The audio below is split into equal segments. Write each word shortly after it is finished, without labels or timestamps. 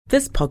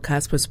This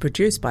podcast was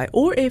produced by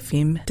OAR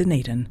FM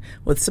Dunedin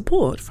with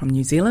support from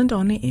New Zealand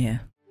On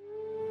Air.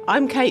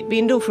 I'm Kate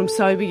Bendall from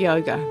Sober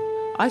Yoga.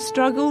 I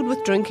struggled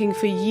with drinking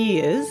for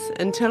years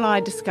until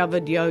I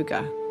discovered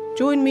yoga.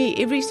 Join me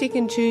every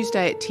second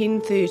Tuesday at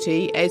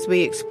 10:30 as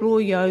we explore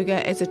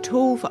yoga as a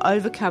tool for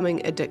overcoming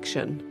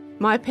addiction.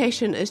 My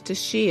passion is to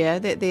share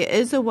that there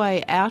is a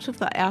way out of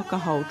the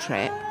alcohol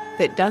trap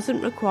that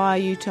doesn't require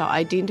you to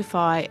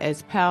identify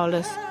as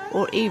powerless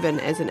or even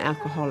as an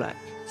alcoholic.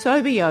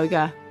 Sober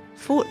Yoga,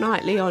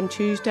 fortnightly on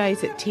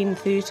Tuesdays at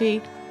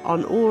 10:30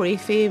 on OAR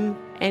FM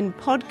and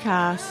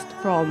podcast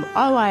from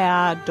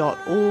oar.org.nz.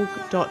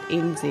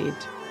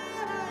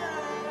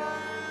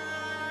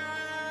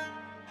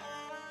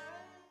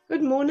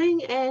 Good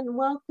morning and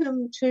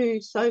welcome to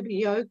Sober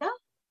Yoga.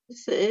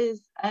 This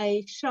is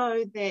a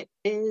show that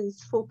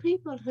is for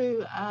people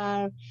who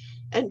are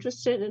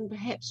interested in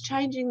perhaps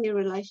changing their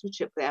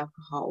relationship with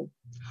alcohol,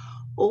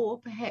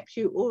 or perhaps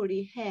you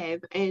already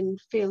have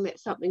and feel that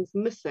something's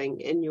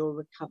missing in your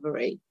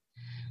recovery.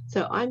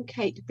 So I'm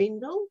Kate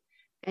Bendall,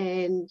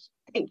 and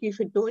thank you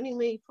for joining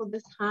me for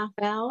this half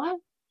hour.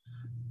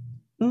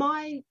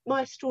 My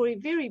story,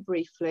 very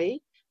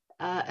briefly,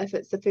 if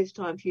it's the first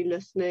time for you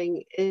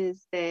listening,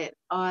 is that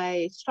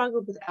I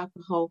struggled with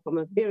alcohol from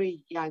a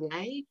very young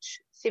age,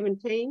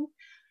 17,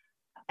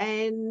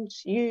 and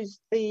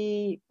used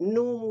the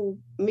normal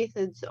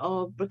methods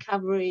of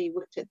recovery,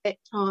 which at that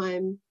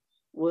time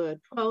were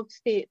 12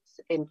 steps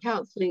and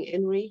counselling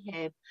and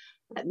rehab,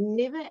 but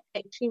never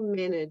actually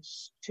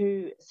managed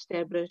to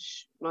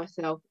establish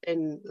myself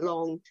in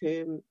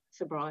long-term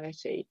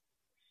sobriety.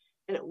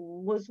 And it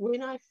was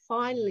when I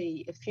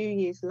finally, a few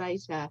years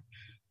later,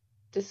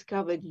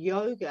 discovered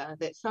yoga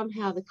that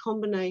somehow the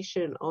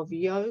combination of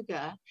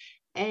yoga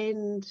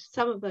and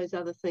some of those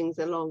other things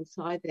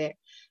alongside that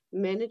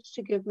managed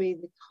to give me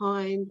the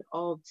kind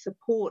of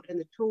support and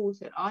the tools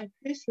that I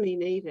personally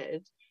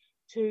needed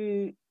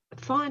to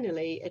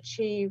finally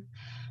achieve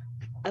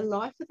a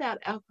life without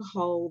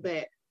alcohol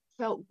that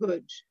felt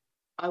good.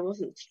 I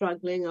wasn't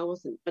struggling, I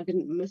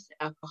didn't miss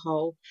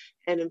alcohol,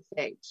 and in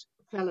fact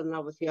fell in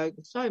love with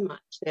yoga so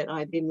much that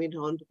I then went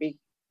on to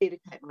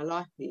dedicate my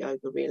life to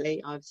yoga,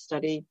 really. I've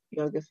studied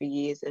yoga for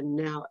years and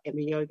now am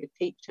a yoga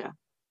teacher.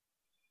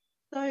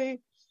 So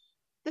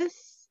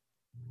this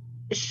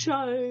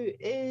show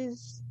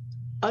is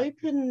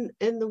open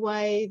in the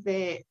way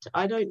that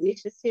I don't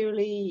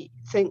necessarily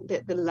think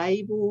that the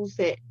labels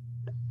that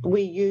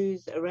we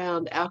use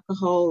around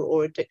alcohol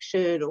or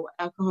addiction or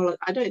alcoholic,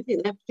 I don't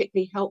think they're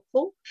particularly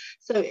helpful.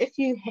 So if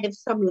you have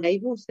some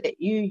labels that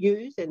you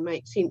use and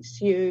make sense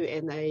to you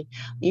and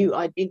you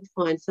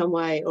identify in some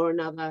way or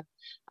another,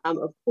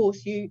 of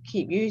course you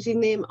keep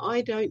using them.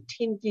 I don't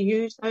tend to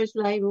use those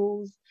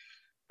labels.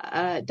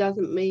 It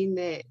doesn't mean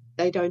that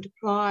they don't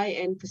apply,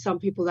 and for some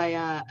people they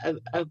are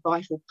a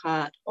vital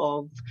part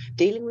of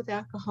dealing with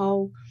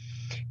alcohol.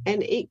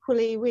 And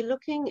equally, we're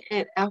looking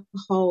at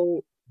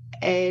alcohol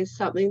as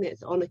something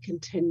that's on a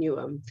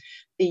continuum,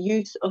 the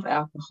use of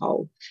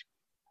alcohol.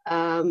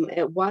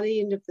 At one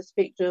end of the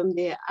spectrum,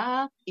 there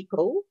are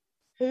people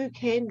who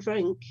can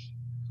drink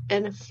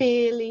in a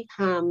fairly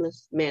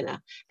harmless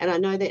manner. And I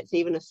know that's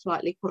even a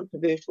slightly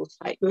controversial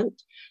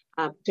statement,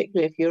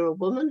 particularly if you're a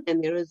woman,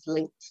 and there is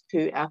links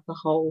to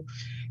alcohol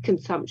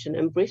consumption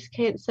and breast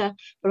cancer,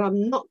 but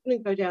I'm not going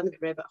to go down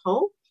that rabbit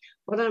hole.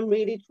 What I'm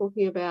really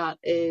talking about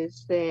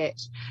is that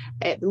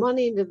at one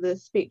end of the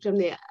spectrum,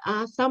 there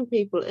are some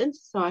people in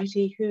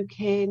society who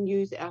can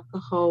use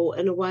alcohol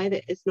in a way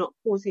that is not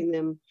causing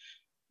them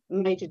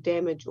major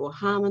damage or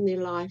harm in their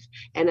life.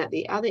 And at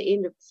the other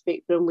end of the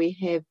spectrum, we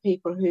have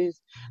people who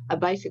are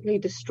basically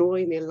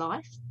destroying their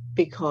life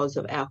because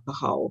of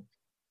alcohol.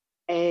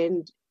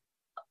 And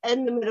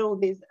in the middle,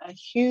 there's a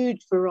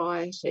huge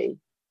variety.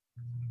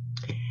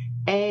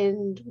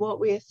 And what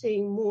we are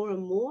seeing more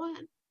and more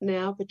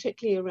now,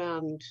 particularly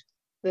around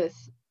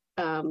this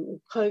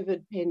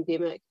COVID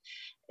pandemic,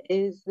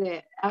 is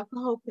that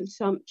alcohol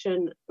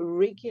consumption,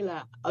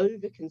 regular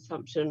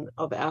overconsumption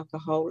of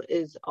alcohol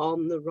is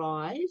on the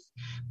rise,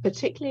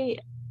 particularly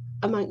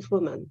amongst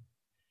women.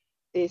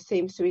 There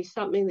seems to be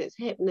something that's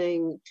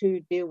happening to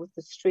deal with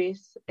the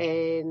stress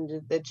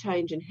and the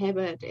change in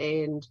habit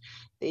and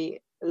the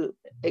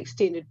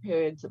extended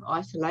periods of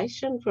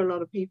isolation for a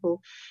lot of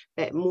people,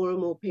 that more and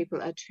more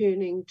people are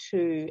turning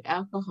to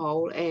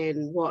alcohol,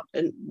 and what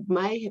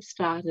may have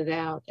started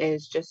out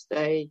as just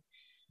a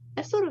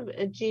sort of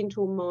a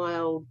gentle,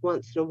 mild,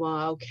 once in a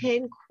while,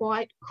 can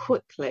quite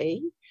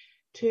quickly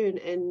turn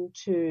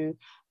into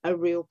a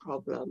real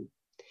problem.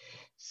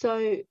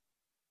 So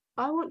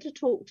I want to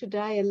talk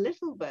today a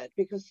little bit,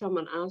 because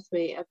someone asked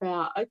me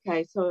about,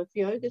 okay, so if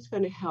yoga is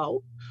going to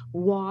help,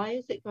 why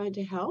is it going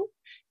to help?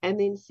 And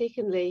then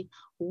secondly,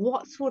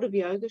 what sort of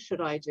yoga should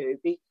I do?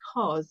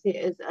 Because there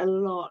is a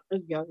lot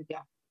of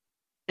yoga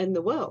in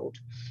the world,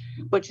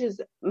 which is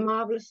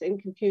marvellous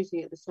and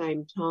confusing at the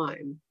same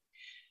time.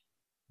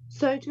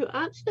 So to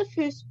answer the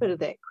first bit of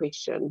that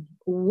question,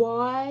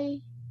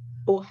 why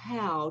or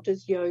how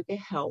does yoga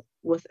help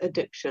with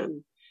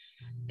addiction?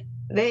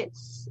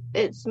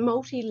 It's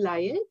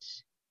multi-layered.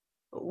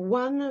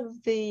 One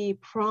of the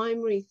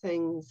primary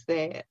things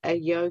that a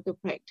yoga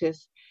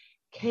practice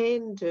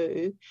can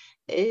do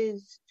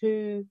is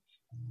to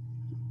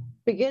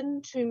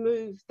begin to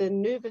move the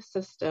nervous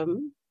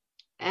system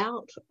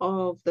out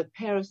of the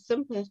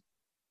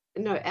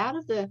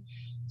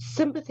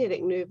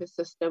sympathetic nervous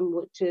system,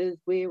 which is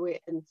where we're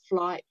in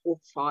flight or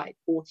fight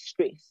or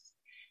stress.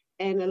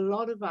 And a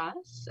lot of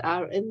us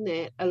are in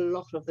that a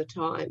lot of the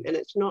time, and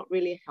it's not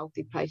really a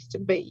healthy place to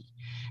be.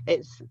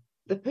 It's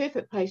the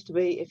perfect place to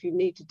be if you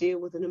need to deal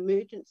with an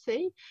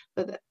emergency,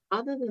 but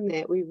other than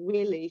that, we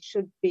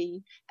should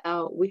be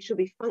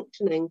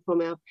functioning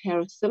from our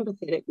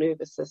parasympathetic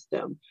nervous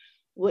system,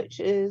 which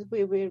is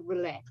where we're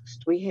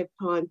relaxed. We have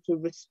time to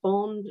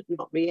respond,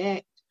 not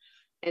react,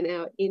 and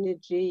our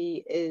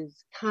energy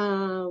is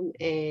calm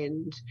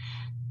and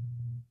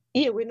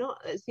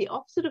it's the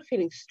opposite of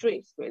feeling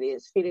stressed, really.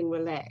 It's feeling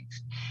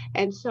relaxed.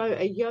 And so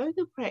a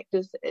yoga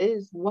practice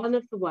is one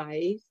of the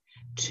ways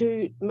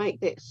to make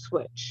that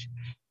switch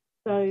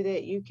so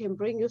that you can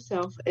bring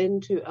yourself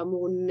into a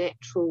more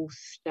natural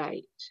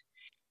state.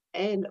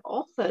 And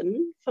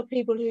often for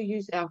people who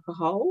use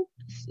alcohol,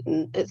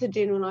 it's a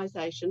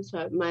generalization, so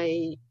it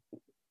may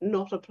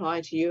not apply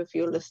to you if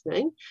you're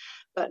listening,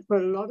 but for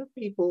a lot of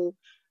people,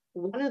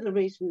 one of the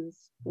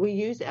reasons we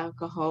use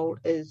alcohol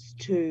is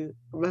to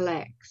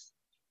relax.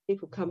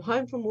 People come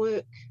home from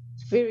work,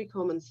 it's a very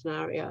common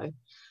scenario,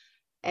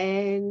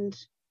 and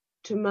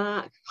to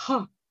mark,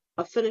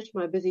 I've finished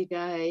my busy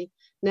day,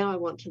 now I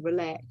want to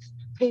relax.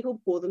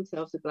 People pour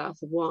themselves a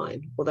glass of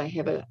wine, or they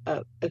have a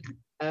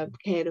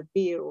can of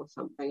beer or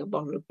something, a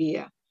bottle of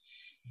beer.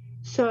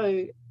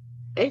 So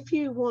if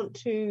you want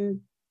to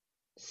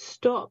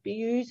stop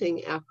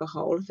using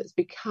alcohol, if it's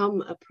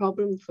become a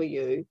problem for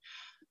you,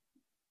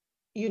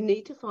 you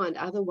need to find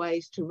other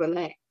ways to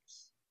relax.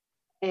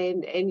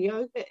 And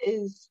yoga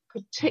is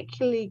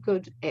particularly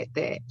good at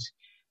that.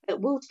 It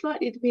will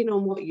slightly depend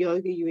on what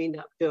yoga you end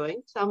up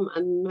doing. Some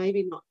are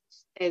maybe not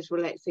as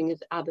relaxing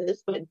as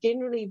others, but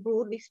generally,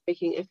 broadly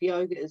speaking, if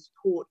yoga is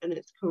taught in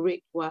its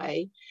correct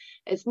way,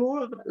 it's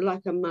more of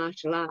like a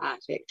martial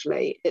art,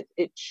 actually.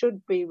 It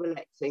should be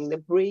relaxing. The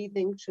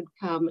breathing should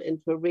come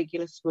into a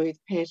regular, smooth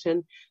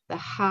pattern. The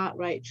heart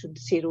rate should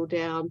settle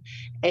down,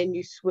 and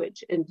you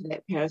switch into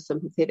that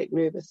parasympathetic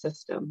nervous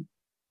system.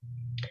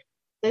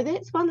 So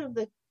that's one of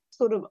the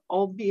sort of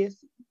obvious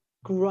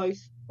growth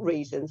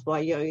reasons why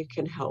yoga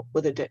can help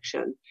with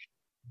addiction.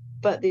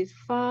 But there's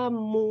far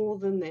more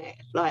than that.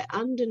 Like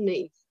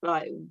underneath,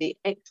 like the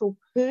actual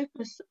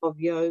purpose of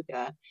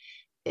yoga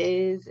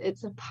is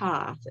it's a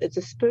path. It's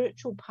a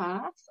spiritual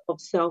path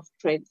of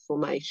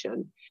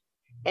self-transformation.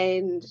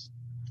 And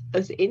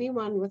as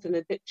anyone with an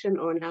addiction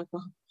or an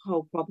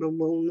alcohol problem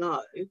will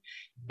know,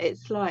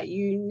 it's like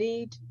you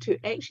need to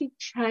actually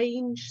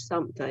change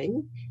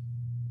something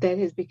that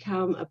has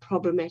become a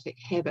problematic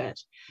habit.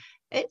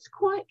 It's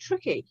quite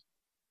tricky.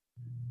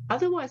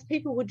 Otherwise,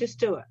 people would just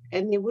do it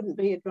and there wouldn't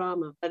be a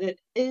drama. But it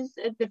is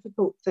a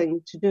difficult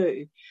thing to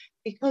do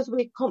because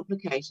we're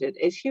complicated.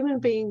 As human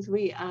beings,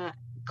 we are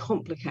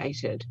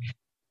complicated.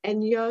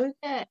 And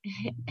yoga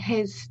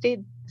has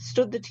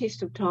stood the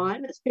test of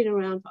time. It's been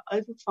around for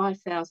over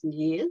 5,000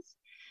 years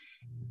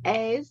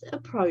as a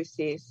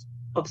process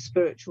of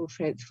spiritual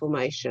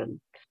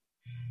transformation.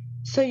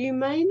 So you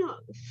may not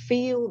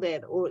feel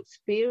that or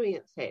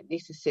experience that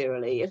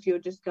necessarily if you're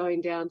just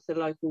going down to the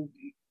local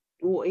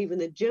or even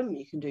the gym.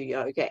 You can do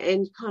yoga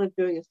and kind of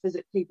doing a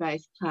physically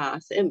based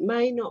class. It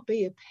may not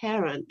be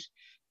apparent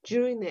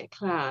during that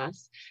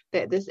class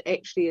that this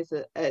actually is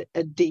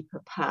a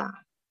deeper path.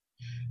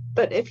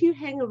 But if you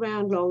hang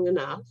around long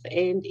enough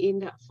and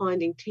end up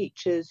finding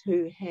teachers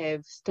who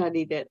have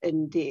studied it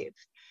in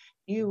depth,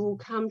 you will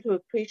come to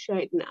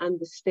appreciate and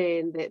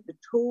understand that the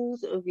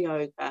tools of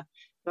yoga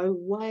go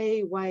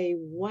way, way,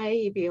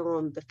 way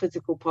beyond the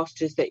physical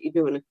postures that you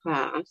do in a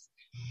class.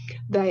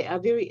 They are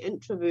very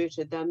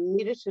introverted. They're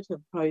meditative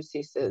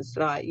processes.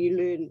 Like you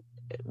learn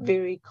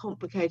very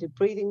complicated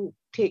breathing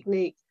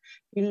techniques.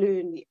 You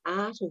learn the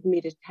art of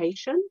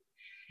meditation.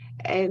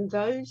 And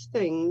those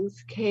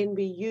things can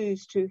be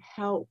used to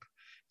help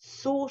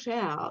sort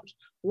out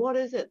what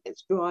is it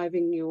that's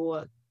driving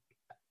your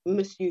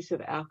misuse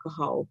of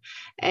alcohol.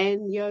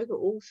 And yoga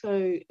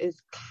also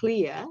is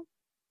clear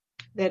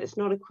that it's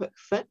not a quick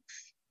fix,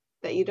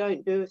 that you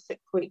don't do a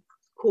 6-week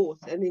course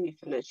and then you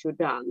finish, you're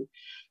done.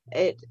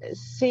 It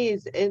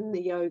says in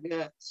the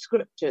yoga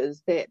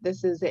scriptures that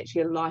this is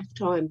actually a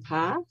lifetime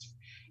path,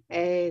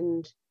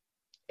 and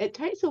it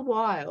takes a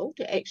while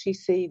to actually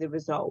see the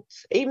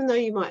results. Even though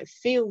you might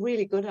feel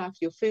really good after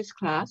your first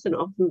class, and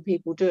often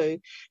people do,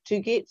 to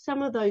get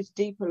some of those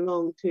deeper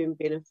long-term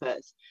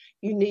benefits,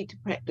 you need to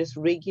practice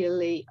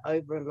regularly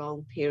over a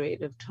long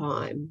period of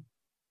time.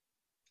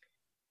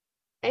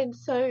 And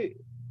so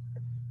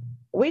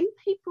when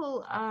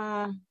people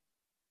are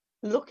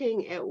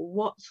looking at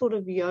what sort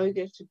of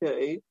yoga to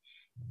do,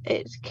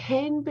 it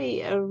can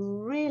be a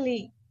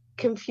really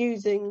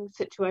confusing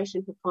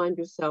situation to find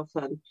yourself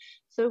in.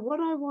 So what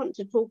I want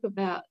to talk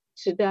about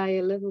today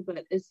a little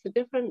bit is the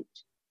different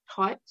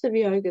types of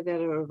yoga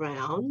that are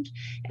around,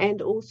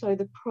 and also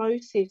the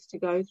process to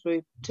go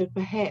through to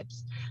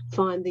perhaps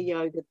find the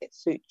yoga that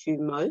suits you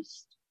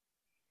most.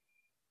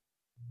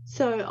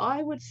 So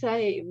I would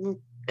say,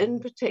 in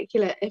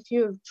particular, if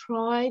you have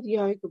tried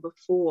yoga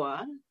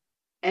before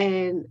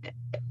and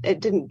it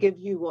didn't give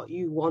you what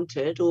you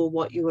wanted or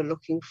what you were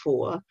looking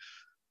for,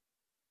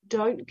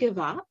 don't give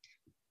up.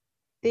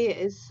 There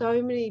is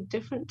so many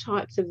different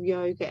types of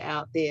yoga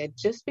out there.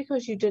 Just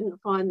because you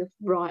didn't find the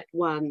right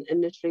one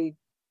initially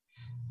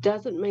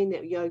doesn't mean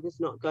that yoga is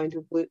not going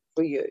to work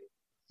for you.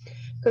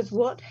 Because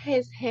what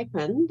has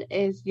happened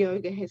as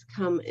yoga has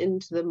come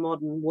into the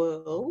modern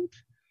world,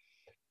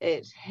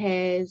 it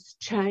has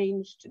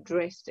changed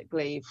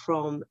drastically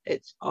from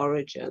its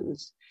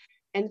origins.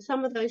 And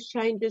some of those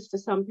changes for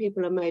some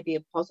people are maybe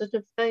a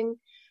positive thing,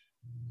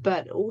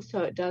 but also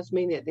it does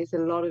mean that there's a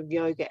lot of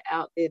yoga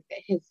out there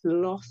that has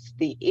lost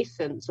the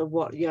essence of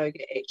what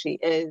yoga actually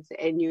is,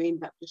 and you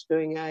end up just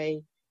doing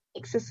a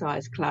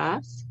exercise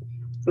class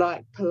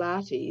like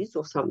Pilates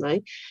or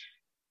something,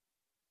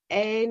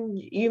 and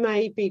you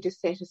may be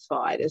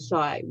dissatisfied. It's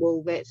like,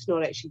 well, that's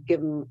not actually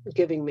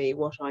giving me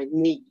what I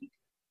need.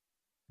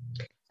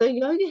 So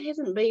yoga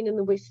hasn't been in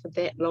the West for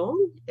that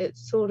long.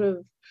 It's sort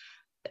of,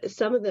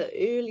 some of the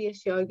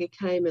earliest yoga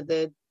came at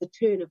the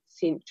turn of the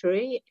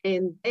century,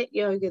 and that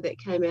yoga that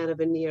came out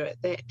of India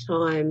at that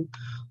time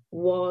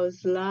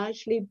was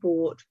largely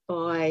brought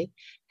by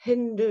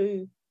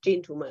Hindu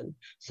gentlemen.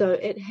 So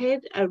it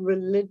had a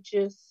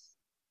religious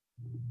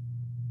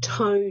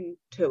tone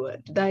to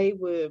it. They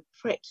were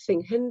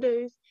practicing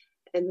Hindus,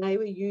 and they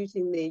were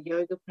using their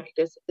yoga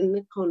practice in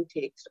the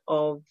context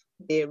of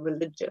their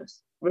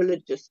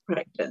religious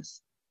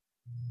practice.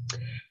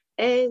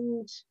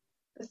 And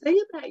the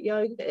thing about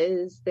yoga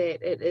is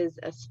that it is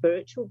a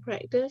spiritual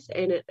practice,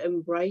 and it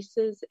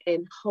embraces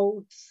and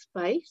holds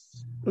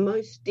space,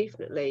 most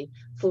definitely,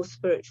 for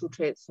spiritual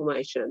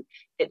transformation.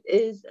 It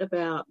is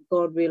about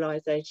God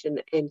realization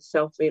and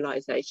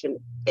self-realization,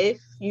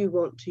 if you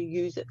want to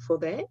use it for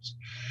that.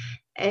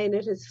 And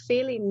it is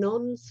fairly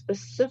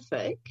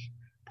non-specific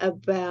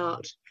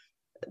about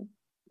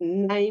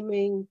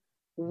naming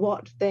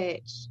what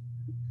that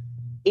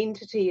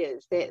entity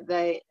is.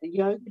 That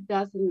yoga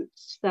doesn't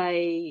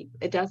say,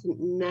 it doesn't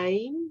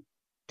name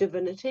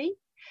divinity.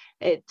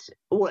 It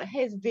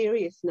has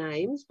various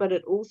names, but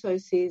it also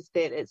says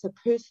that it's a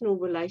personal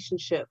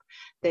relationship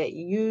that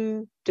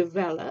you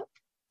develop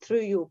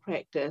through your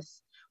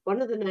practice.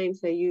 One of the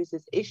names they use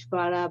is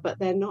Ishvara, but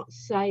they're not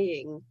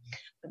saying.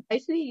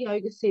 Basically,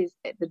 yoga says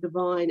that the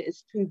divine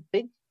is too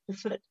big to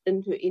fit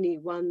into any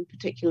one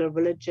particular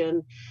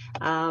religion.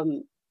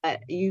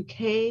 You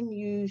can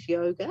use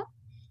yoga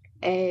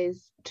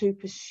as to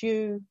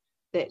pursue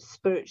that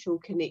spiritual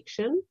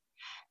connection.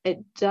 It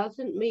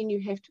doesn't mean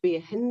you have to be a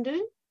Hindu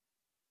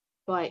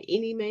by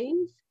any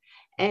means,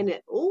 and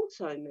it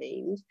also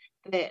means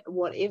that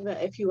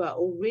if you are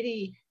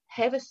already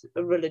have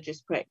a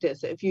religious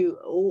practice, if you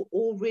are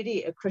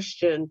already a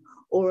Christian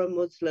or a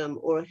Muslim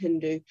or a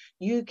Hindu,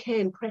 you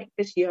can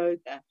practice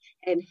yoga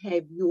and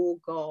have your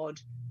God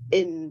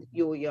in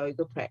your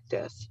yoga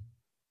practice.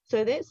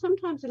 So that's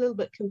sometimes a little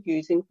bit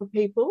confusing for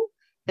people.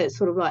 It's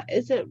sort of like,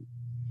 is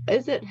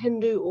it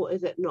Hindu or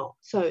is it not?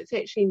 So it's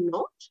actually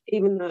not,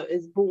 even though it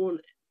is born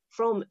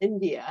from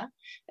India.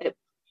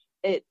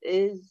 It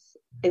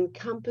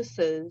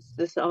encompasses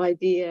this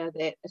idea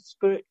that a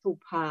spiritual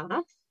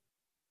path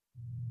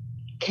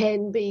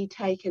can be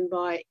taken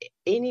by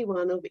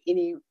anyone of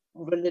any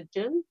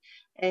religion,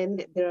 and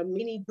that there are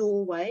many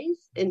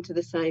doorways into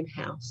the same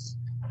house.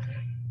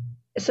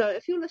 So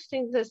if you're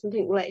listening to this and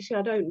think, well, actually,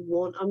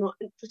 I'm not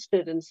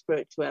interested in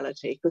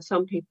spirituality, because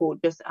some people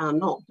just are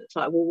not. It's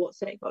like, well, what's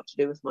that got to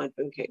do with my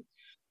drinking?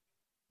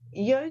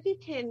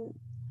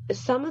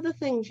 Some of the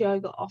things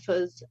yoga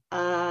offers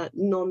are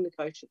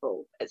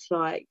non-negotiable. It's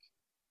like,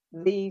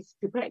 to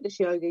practice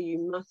yoga, you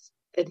must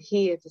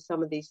adhere to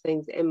some of these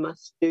things and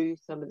must do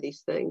some of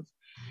these things.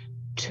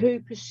 To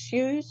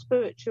pursue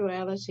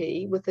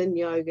spirituality within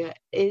yoga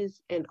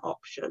is an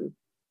option.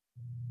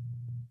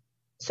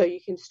 So you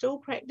can still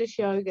practice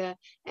yoga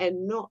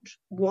and not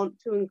want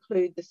to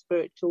include the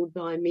spiritual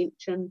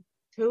dimension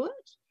to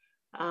it,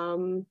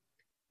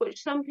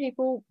 which some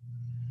people,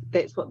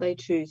 that's what they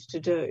choose to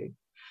do.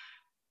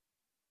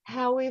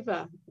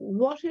 However,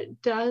 what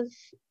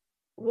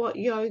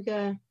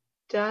yoga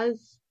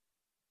does,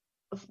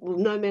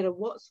 no matter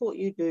what sort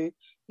you do,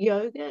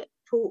 yoga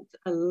talks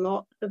a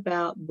lot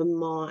about the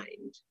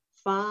mind,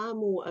 far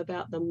more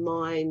about the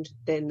mind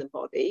than the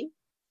body.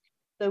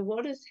 So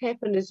what has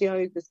happened is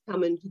yoga's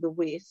come into the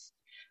West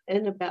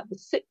in about the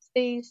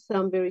 60s.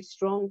 Some very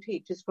strong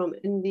teachers from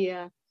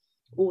India,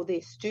 or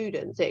their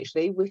students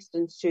actually,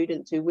 Western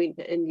students who went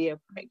to India,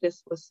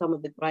 practiced with some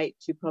of the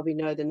greats. You probably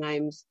know the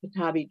names: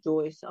 Patabi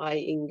Joyce,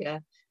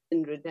 Iyengar,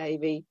 Indra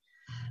Devi,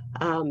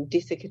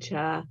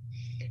 Desikachar.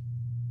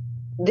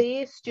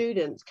 Their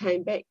students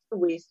came back to the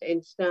West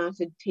and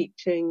started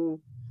teaching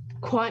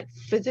quite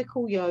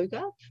physical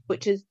yoga,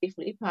 which is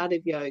definitely part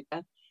of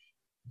yoga,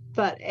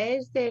 But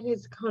as that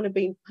has kind of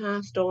been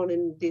passed on,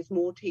 and there's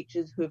more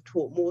teachers who have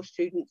taught more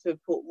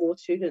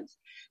students,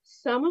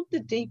 some of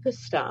the deeper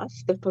stuff,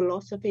 the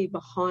philosophy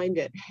behind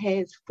it,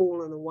 has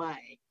fallen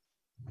away.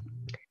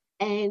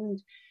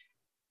 And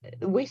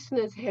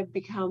Westerners have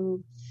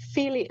become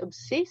fairly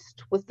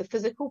obsessed with the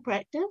physical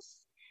practice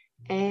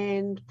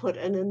and put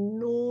an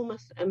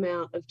enormous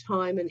amount of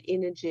time and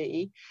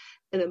energy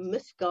in a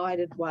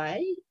misguided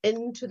way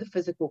into the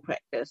physical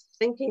practice,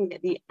 thinking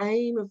that the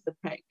aim of the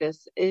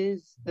practice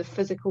is the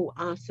physical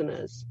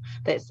asanas.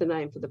 That's the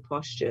name for the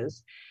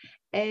postures.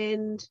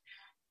 And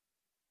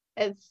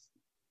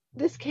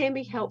this can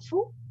be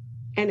helpful,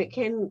 and it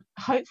can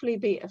hopefully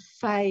be a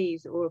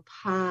phase or a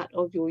part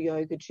of your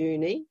yoga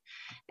journey.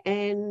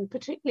 And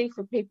particularly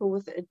for people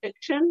with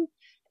addiction,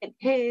 it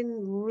can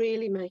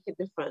really make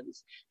a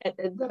difference.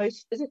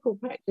 Those physical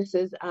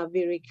practices are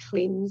very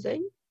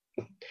cleansing.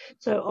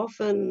 So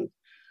often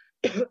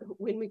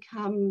when we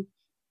come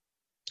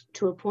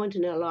to a point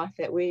in our life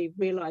that we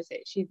realise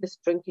actually this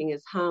drinking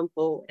is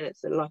harmful and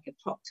it's like a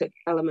toxic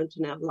element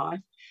in our life,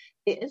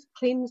 there is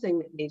cleansing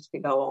that needs to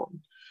go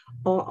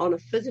on a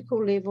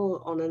physical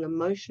level, on an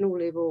emotional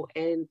level,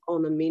 and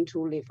on a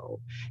mental level.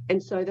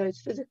 And so those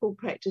physical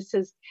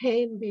practices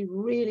can be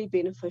really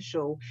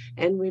beneficial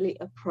and really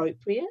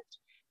appropriate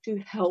to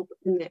help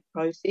in that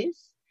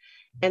process.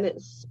 And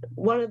it's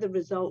one of the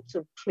results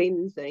of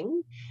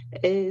cleansing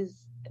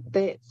is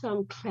that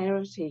some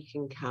clarity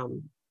can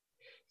come.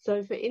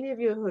 So for any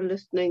of you who are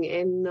listening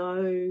and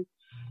know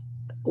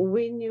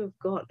when you've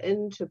got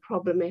into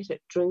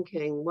problematic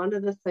drinking, one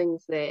of the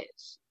things that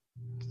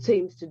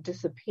seems to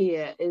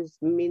disappear is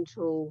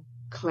mental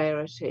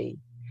clarity.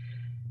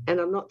 And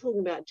I'm not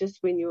talking about just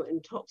when you're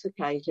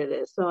intoxicated.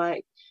 It's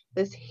like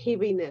this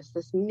heaviness,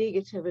 this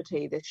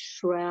negativity, this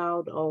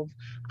shroud of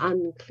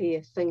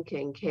unclear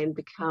thinking can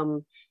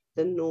become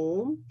the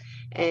norm.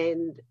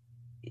 And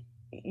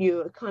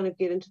you kind of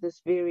get into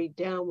this very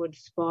downward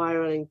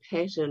spiraling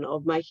pattern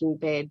of making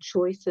bad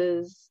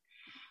choices,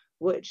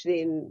 which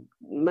then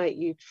make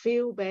you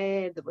feel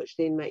bad, which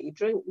then make you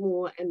drink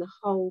more, and the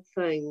whole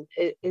thing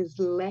is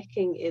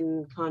lacking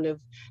in kind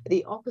of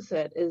the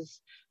opposite is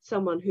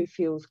someone who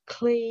feels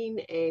clean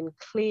and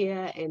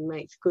clear and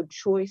makes good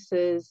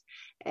choices.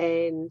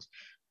 And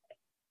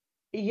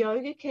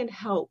yoga can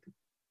help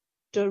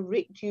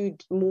direct you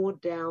more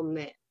down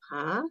that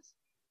path.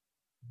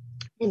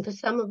 And for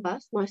some of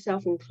us,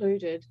 myself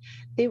included,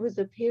 there was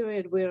a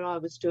period where I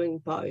was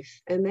doing both,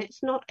 and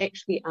that's not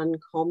actually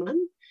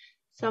uncommon.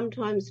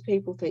 Sometimes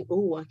people think,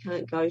 oh, I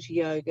can't go to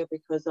yoga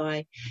because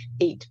I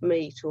eat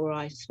meat or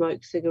I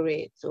smoke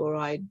cigarettes or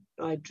I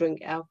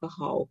drink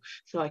alcohol,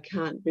 so I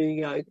can't do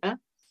yoga.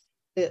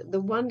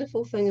 The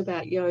wonderful thing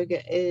about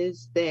yoga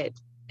is that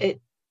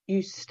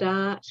you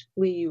start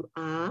where you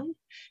are.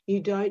 You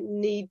don't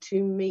need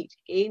to meet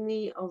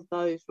any of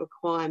those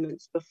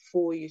requirements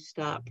before you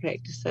start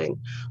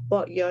practicing.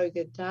 What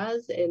yoga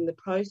does, and the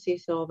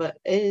process of it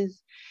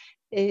is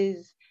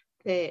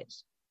that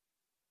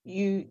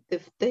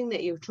the thing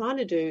that you're trying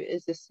to do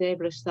is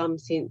establish some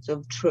sense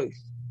of truth,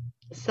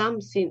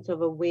 some sense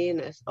of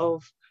awareness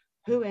of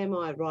who am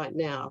I right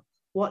now?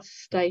 What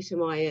state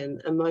am I in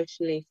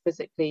emotionally,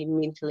 physically,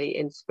 mentally,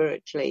 and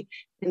spiritually?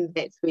 And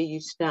that's where you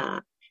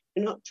start.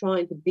 You're not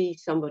trying to be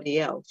somebody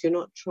else. You're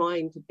not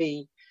trying to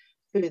be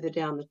further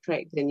down the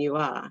track than you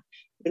are.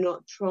 You're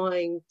not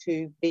trying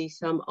to be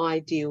some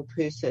ideal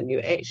person.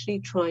 You're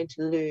actually trying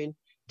to learn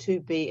to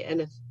be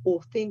an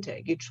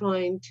authentic. You're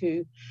trying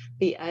to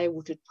be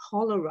able to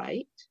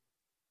tolerate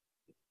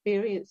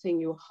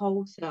experiencing your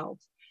whole self,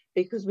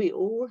 because we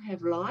all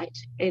have light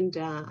and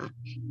dark.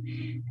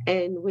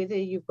 And whether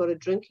you've got a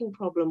drinking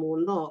problem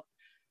or not,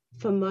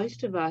 for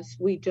most of us,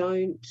 we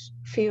don't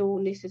feel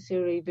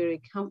necessarily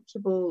very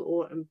comfortable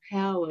or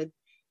empowered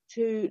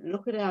to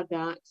look at our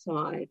dark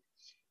side.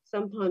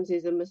 Sometimes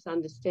there's a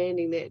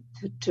misunderstanding that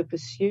to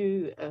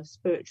pursue a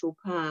spiritual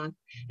path,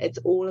 it's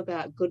all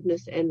about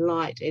goodness and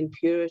light and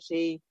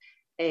purity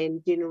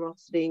and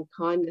generosity and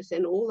kindness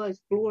and all those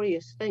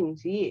glorious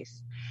things,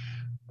 yes.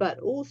 But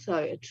also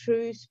a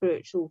true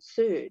spiritual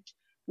search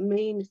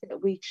means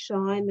that we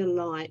shine the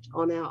light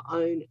on our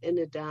own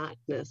inner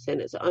darkness, and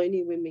it's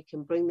only when we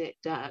can bring that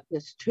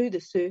darkness to the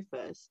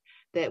surface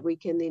that we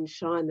can then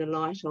shine the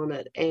light on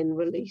it and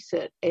release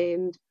it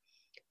and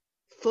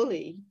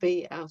fully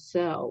be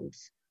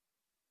ourselves.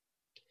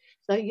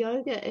 So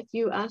yoga, if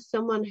you are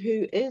someone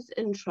who is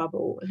in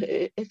trouble,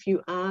 if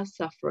you are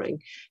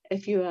suffering,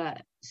 if you are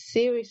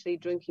seriously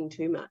drinking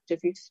too much,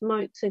 if you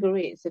smoke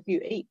cigarettes, if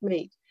you eat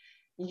meat,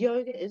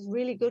 yoga is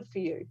really good for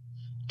you.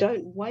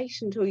 Don't wait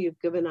until you've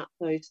given up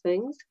those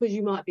things, because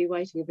you might be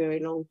waiting a very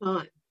long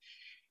time.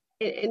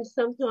 And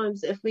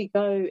sometimes if we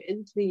go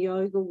into the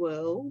yoga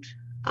world,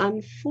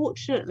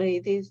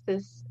 unfortunately, there's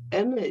this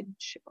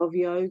image of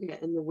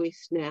yoga in the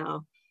West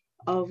now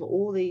of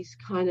all these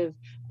kind of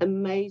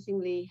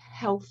amazingly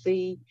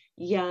healthy,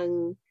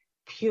 young,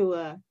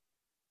 pure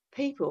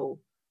people.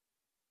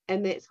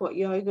 And that's what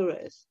yoga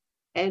is.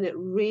 And it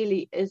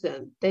really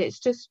isn't. That's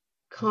just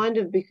kind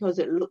of because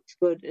it looks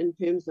good in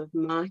terms of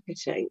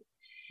marketing.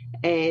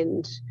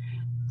 And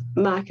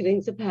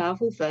marketing's a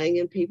powerful thing,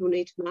 and people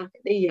need to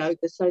market their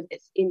yoga. So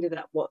that's ended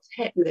up what's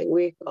happening.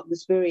 We've got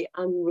this very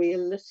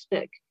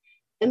unrealistic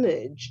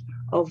image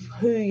of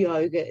who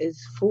yoga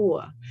is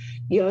for.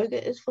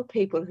 Yoga is for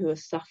people who are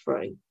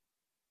suffering,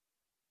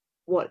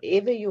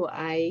 whatever your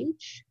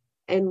age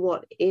and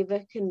whatever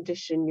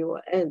condition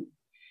you're in.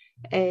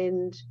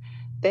 And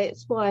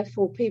that's why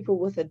for people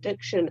with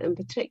addiction in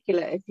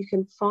particular, if you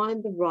can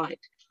find the right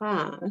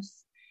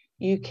class,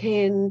 you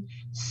can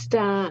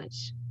start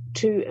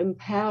to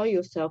empower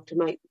yourself to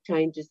make the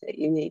changes that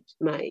you need to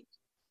make.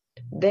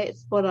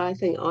 That's what I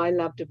think I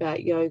loved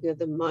about yoga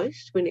the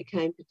most when it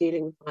came to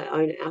dealing with my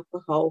own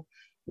alcohol,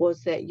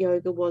 was that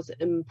yoga was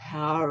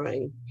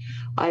empowering.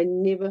 I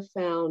never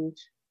found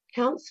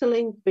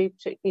counselling to be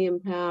particularly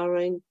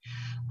empowering.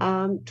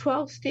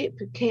 12-step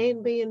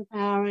can be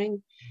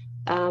empowering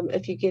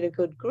if you get a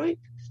good group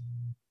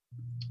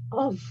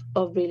of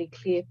really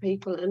clear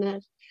people in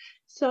it.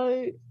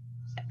 So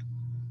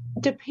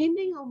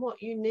depending on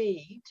what you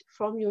need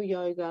from your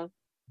yoga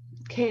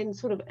can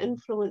sort of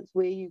influence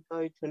where you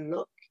go to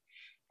look.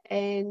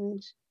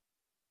 And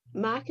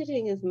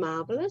marketing is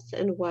marvellous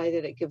in a way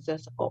that it gives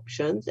us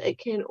options. It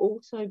can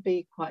also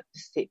be quite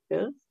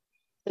deceptive.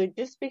 So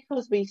just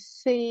because we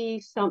see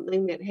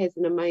something that has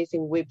an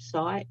amazing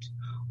website,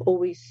 or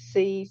we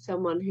see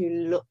someone who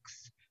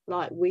looks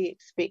like we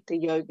expect a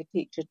yoga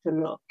teacher to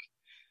look,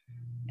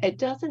 it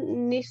doesn't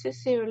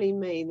necessarily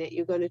mean that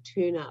you're going to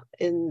turn up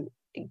in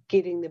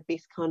getting the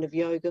best kind of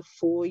yoga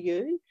for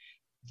you.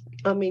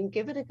 I mean,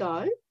 give it a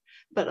go.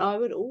 But I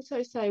would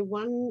also say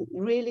one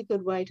really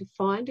good way to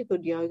find a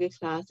good yoga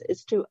class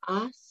is to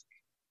ask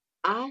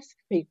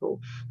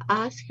people,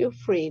 ask your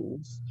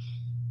friends.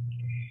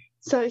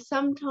 So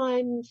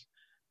sometimes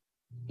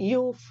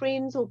your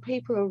friends or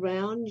people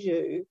around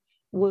you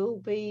will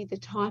be the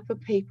type of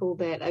people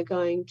that are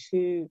going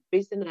to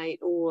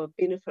resonate or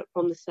benefit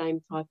from the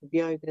same type of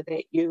yoga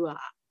that you are.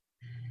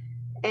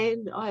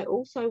 And I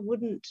also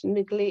wouldn't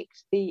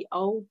neglect the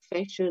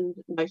old-fashioned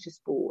notice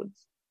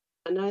boards.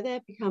 I know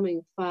they're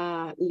becoming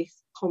far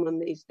less common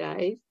these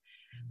days,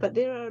 but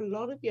there are a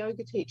lot of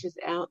yoga teachers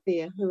out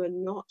there who are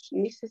not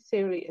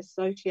necessarily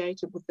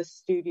associated with the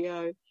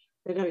studio.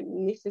 They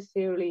don't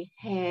necessarily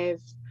have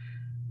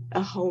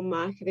a whole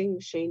marketing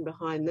machine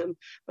behind them,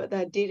 but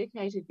they're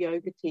dedicated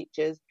yoga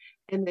teachers,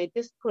 and they're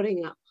just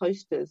putting up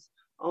posters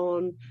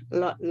on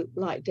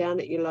like down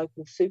at your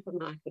local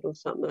supermarket or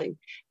something,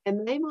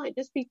 and they might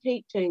just be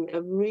teaching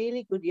a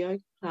really good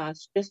yoga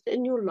class just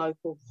in your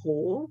local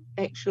hall.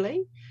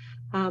 Actually,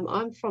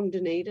 I'm from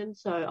Dunedin,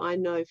 so I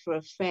know for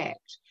a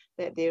fact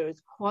that there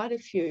is quite a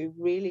few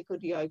really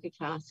good yoga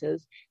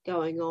classes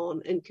going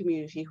on in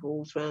community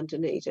halls around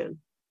Dunedin.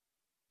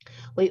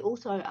 We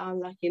also are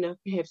lucky enough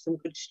to have some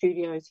good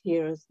studios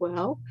here as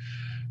well.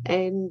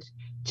 And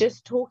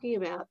just talking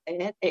about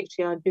that,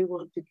 actually, I do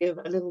want to give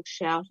a little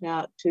shout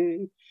out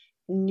to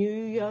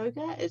New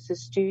Yoga. It's a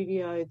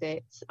studio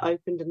that's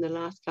opened in the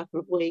last couple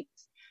of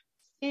weeks,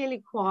 fairly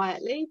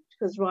quietly,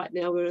 because right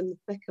now we're in the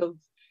thick of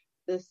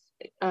this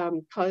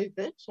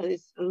COVID, so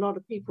there's a lot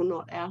of people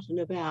not out and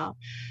about,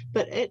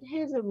 but it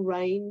has a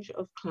range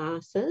of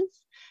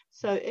classes.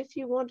 So if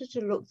you wanted to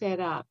look that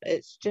up,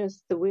 it's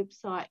just, the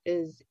website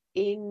is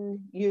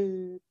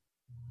nuyoga.nz,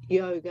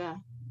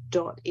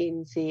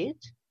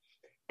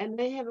 and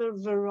they have a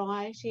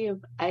variety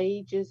of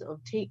ages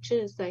of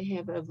teachers. They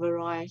have a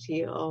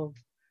variety of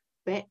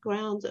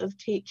backgrounds of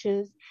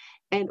teachers,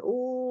 and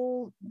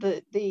all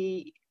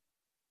the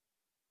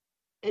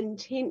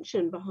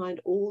intention behind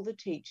all the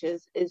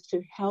teachers is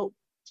to help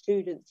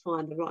students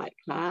find the right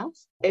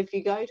class. If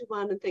you go to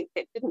one and think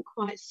that didn't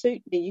quite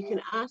suit me, you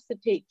can ask the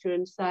teacher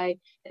and say,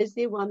 is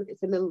there one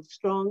that's a little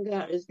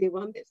stronger? Is there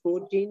one that's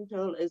more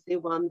gentle? Is there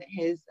one that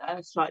has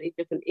a slightly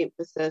different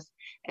emphasis?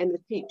 And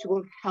the teacher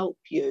will help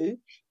you,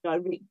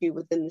 direct you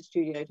within the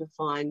studio to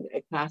find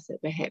a class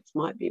that perhaps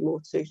might be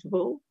more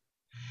suitable.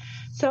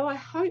 So I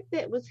hope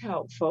that was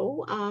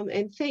helpful,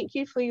 and thank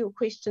you for your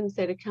questions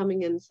that are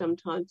coming in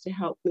sometimes to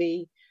help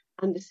me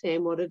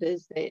understand what it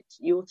is that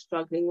you're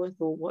struggling with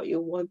or what you're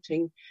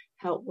wanting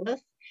help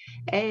with.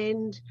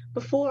 And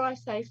before I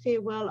say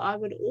farewell, I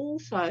would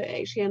also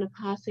actually, on a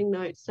passing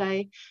note,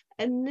 say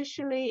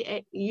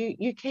initially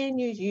you can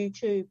use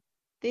YouTube.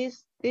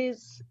 There's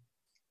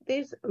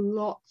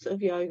lots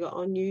of yoga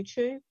on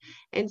YouTube,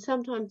 and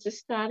sometimes just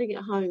starting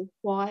at home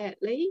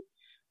quietly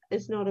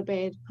is not a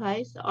bad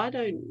place. I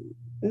don't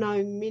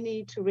know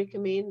many to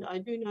recommend. I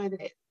do know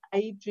that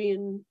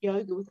Adrian,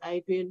 Yoga with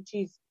Adrian,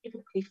 she's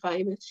typically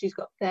famous. She's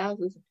got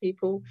thousands of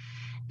people,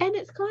 and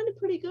it's kind of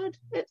pretty good.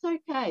 It's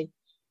okay.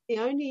 The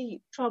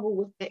only trouble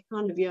with that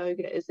kind of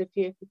yoga is if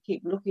you have to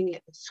keep looking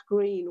at the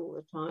screen all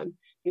the time,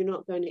 you're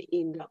not going to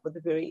end up with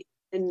a very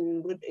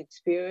inward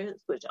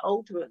experience, which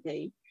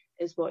ultimately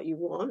is what you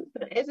want.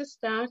 But as a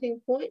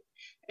starting point,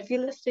 if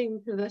you're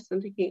listening to this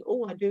and thinking,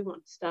 oh, I do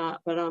want to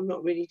start, but I'm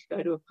not ready to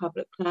go to a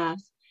public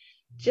class,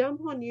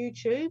 jump on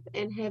YouTube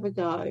and have a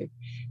go.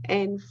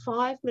 And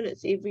 5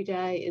 minutes every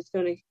day is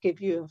going to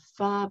give you a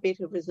far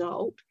better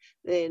result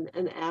than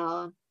an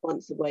hour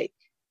once a week,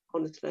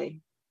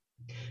 honestly.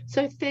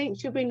 So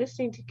thanks. You've been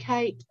listening to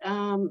Kate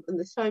in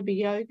the Sober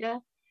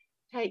Yoga.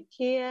 Take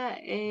care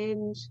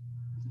and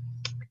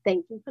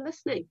thank you for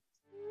listening.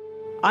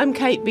 I'm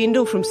Kate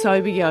Bendall from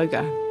Sober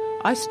Yoga.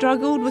 I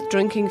struggled with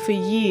drinking for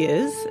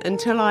years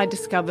until I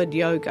discovered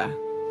yoga.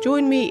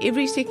 Join me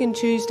every second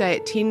Tuesday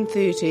at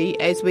 10:30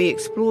 as we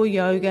explore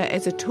yoga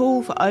as a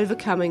tool for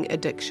overcoming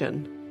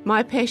addiction.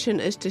 My passion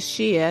is to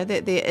share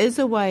that there is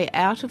a way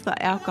out of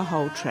the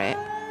alcohol trap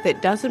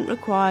that doesn't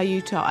require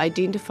you to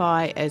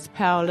identify as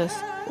powerless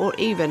or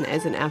even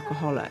as an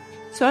alcoholic.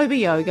 Sober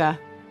Yoga,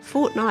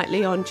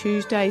 fortnightly on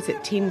Tuesdays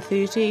at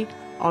 10:30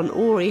 on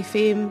OAR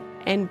FM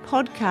and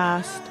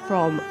podcast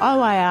from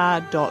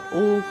oar.org.nz.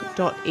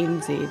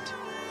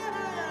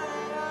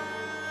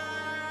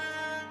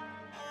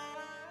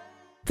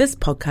 This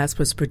podcast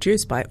was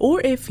produced by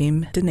OAR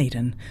FM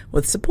Dunedin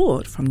with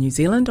support from New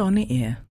Zealand On the Air.